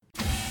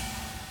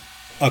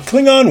A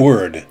Klingon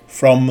word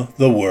from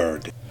the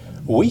Word.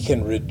 We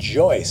can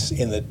rejoice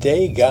in the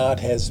day God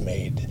has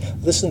made.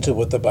 Listen to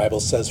what the Bible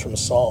says from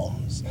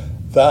Psalms.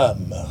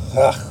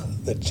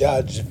 V'amrach the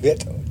judge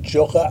vit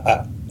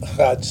jocha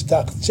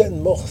rajtach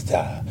chen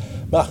mochta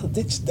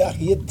machdich dach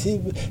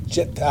yetiv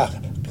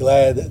jetach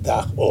glad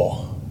dach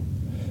o.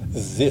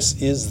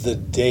 This is the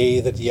day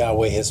that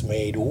Yahweh has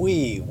made.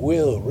 We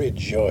will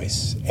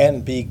rejoice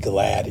and be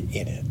glad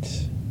in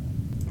it.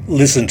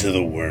 Listen to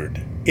the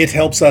Word. It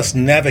helps us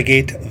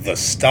navigate the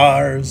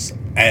stars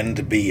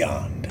and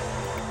beyond.